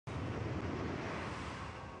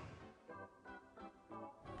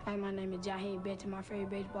Hi, my name is Jaheim Benton. My favorite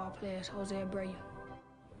baseball player is Jose Abreu.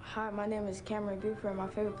 Hi, my name is Cameron Buford. My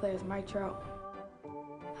favorite player is Mike Trout.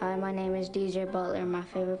 Hi, my name is DJ Butler. My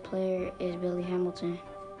favorite player is Billy Hamilton.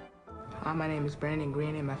 Hi, my name is Brandon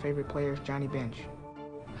Green, and my favorite player is Johnny Bench.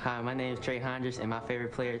 Hi, my name is Trey Hondras, and my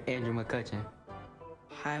favorite player is Andrew McCutcheon.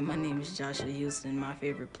 Hi, my name is Joshua Houston. My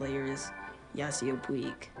favorite player is Yasiel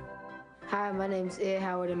Puig. Hi, my name is Ed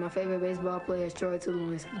Howard, and my favorite baseball player is Troy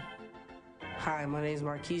Tulowitzki. Hi, my name is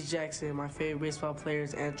Marquise Jackson. My favorite baseball player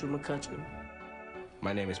is Andrew McCutcheon.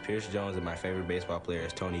 My name is Pierce Jones, and my favorite baseball player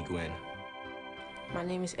is Tony Gwynn. My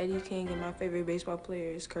name is Eddie King, and my favorite baseball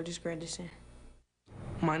player is Curtis Granderson.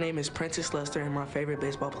 My name is Prentice Lester, and my favorite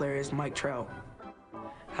baseball player is Mike Trout.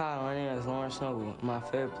 Hi, my name is Lawrence Noble. My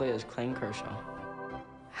favorite player is Clayton Kershaw.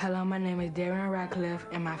 Hello, my name is Darren Ratcliffe,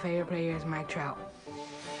 and my favorite player is Mike Trout.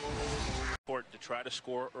 To try to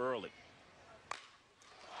score early.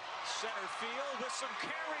 Center field with some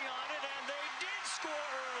carry on it, and they did score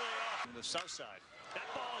early off from the south side. That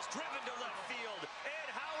ball is driven to left field. Ed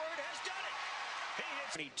Howard has done it. He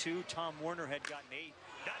hits 22. Tom Werner had gotten 8.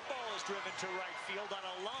 That ball is driven to right field on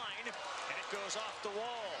a line, and it goes off the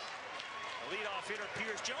wall. The leadoff hitter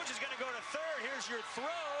Pierce Jones is going to go to third. Here's your throw,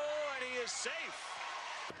 and he is safe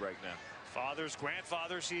right now.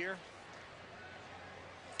 Grandfather's here.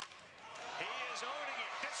 He is owning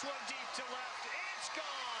it. This one deep to left. It's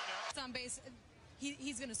gone. It's on base.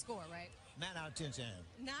 He's going to score, right? 9 out of 10 times.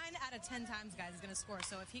 9 out of 10 times, guys, is going to score.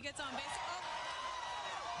 So if he gets on base,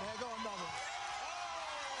 There go another one.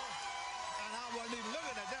 And I wasn't even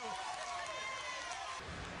looking at that one.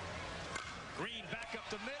 Green back up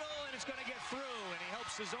the middle, and it's going to get through, and he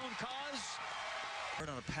helps his own cause. On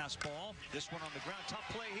a pass ball. This one on the ground. Tough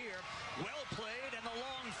play here. Well played, and the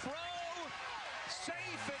long throw.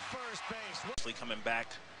 Safe at first base. Coming back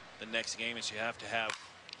the next game is you have to have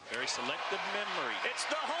very selective memory. It's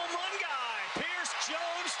the home run guy. Pierce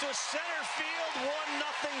Jones to center field.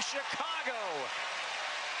 1-0 Chicago.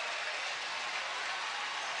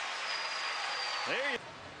 There you go.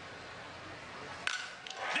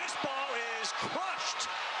 This ball is crushed.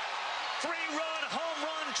 3-run home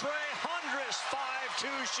run Trey Hondras. 5-2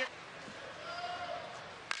 Chicago.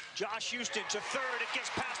 Josh Houston to third. It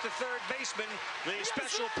gets past the third baseman. The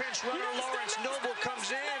special pinch runner Lawrence Noble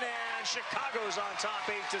comes in, and Chicago's on top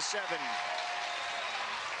 8-7.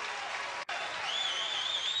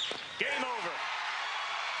 Game over.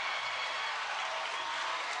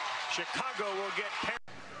 Chicago will get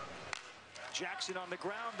Jackson on the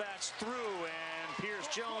ground. That's through, and Pierce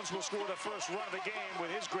Jones will score the first run of the game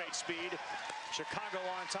with his great speed. Chicago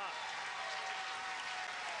on top.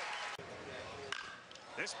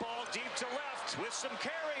 This ball deep to left with some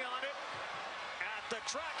carry on it. At the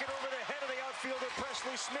track and over the head of the outfielder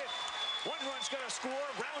Presley Smith. One run's going to score,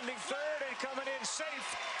 rounding third and coming in safe.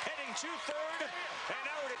 Heading to third and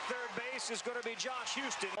out at third base is going to be Josh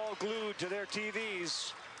Houston. All glued to their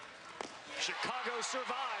TVs. Chicago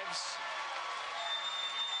survives.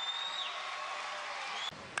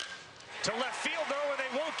 To left field though, and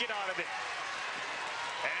they won't get out of it.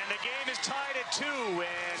 And the game is tied at 2,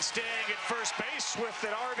 and staying at first base with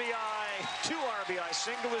an RBI, 2 RBI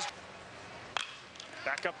single is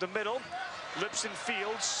back up the middle. Lipson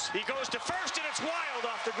fields. He goes to first, and it's wild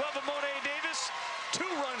off the glove of Monet Davis. 2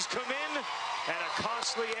 runs come in, and a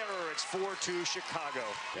costly error. It's 4-2 Chicago.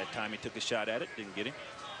 That time he took a shot at it, didn't get him.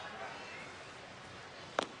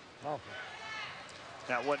 Oh.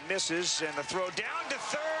 That one misses, and the throw down to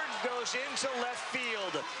third goes into left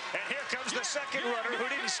field. And here comes the second runner who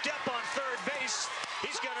didn't step on third base.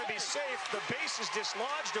 He's going to be safe. The base is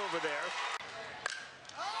dislodged over there.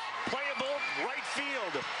 Playable right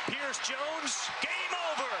field. Pierce Jones, game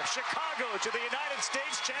over. Chicago to the United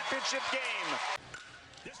States Championship game.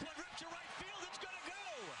 This one ripped to right field. It's going to go.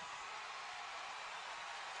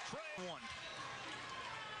 Trey one.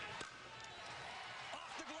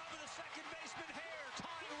 Off the glove of the second baseman Hare.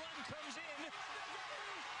 Tying run comes in.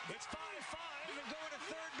 It's 5-5 and going to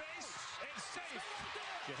third base and safe.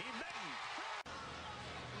 Jaheim Benton.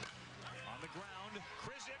 On the ground,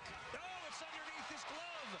 Krizik. Oh, it's underneath his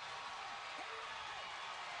glove.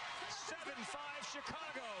 7-5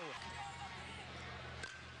 Chicago.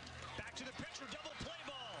 Back to the pitcher, double play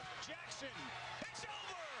ball. Jackson. It's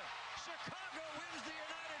over. Chicago wins the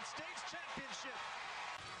United States Championship.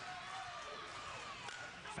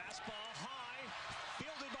 Fastball high,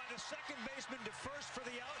 fielded by the second baseman to first for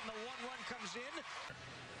the out, and the 1 run comes in.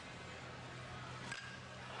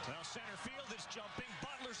 Now center field is jumping.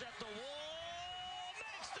 Butler's at the wall.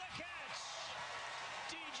 Makes the catch.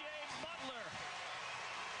 DJ Butler.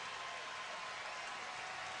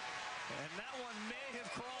 And that one may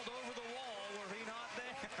have crawled over the wall were he not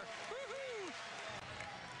there.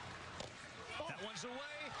 That one's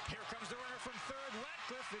away. Here comes the runner from third,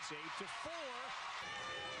 Ratcliffe. It's 8-4.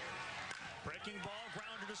 Breaking ball,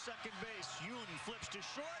 ground to second base. Yoon flips to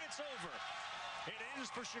short. It's over. It ends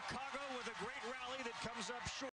for Chicago with a great rally that comes up short.